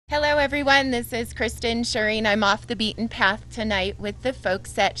everyone, this is Kristen Shuring. I'm off the beaten path tonight with the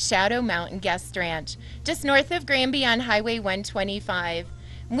folks at Shadow Mountain Guest Ranch, just north of Granby on Highway 125.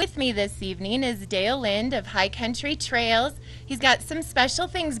 With me this evening is Dale Lind of High Country Trails. He's got some special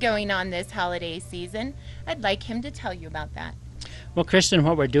things going on this holiday season. I'd like him to tell you about that. Well, Kristen,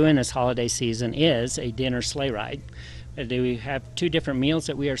 what we're doing this holiday season is a dinner sleigh ride. We have two different meals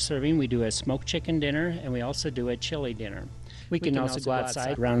that we are serving. We do a smoked chicken dinner and we also do a chili dinner. We can also go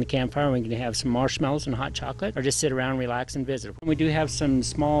outside around the campfire and we can have some marshmallows and hot chocolate or just sit around, relax, and visit. We do have some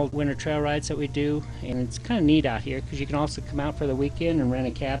small winter trail rides that we do, and it's kind of neat out here because you can also come out for the weekend and rent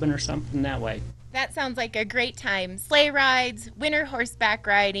a cabin or something that way. That sounds like a great time. Sleigh rides, winter horseback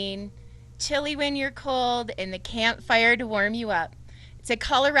riding, chili when you're cold, and the campfire to warm you up. It's a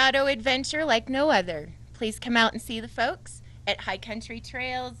Colorado adventure like no other. Please come out and see the folks at High Country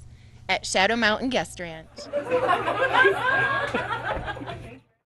Trails at Shadow Mountain Guest Ranch.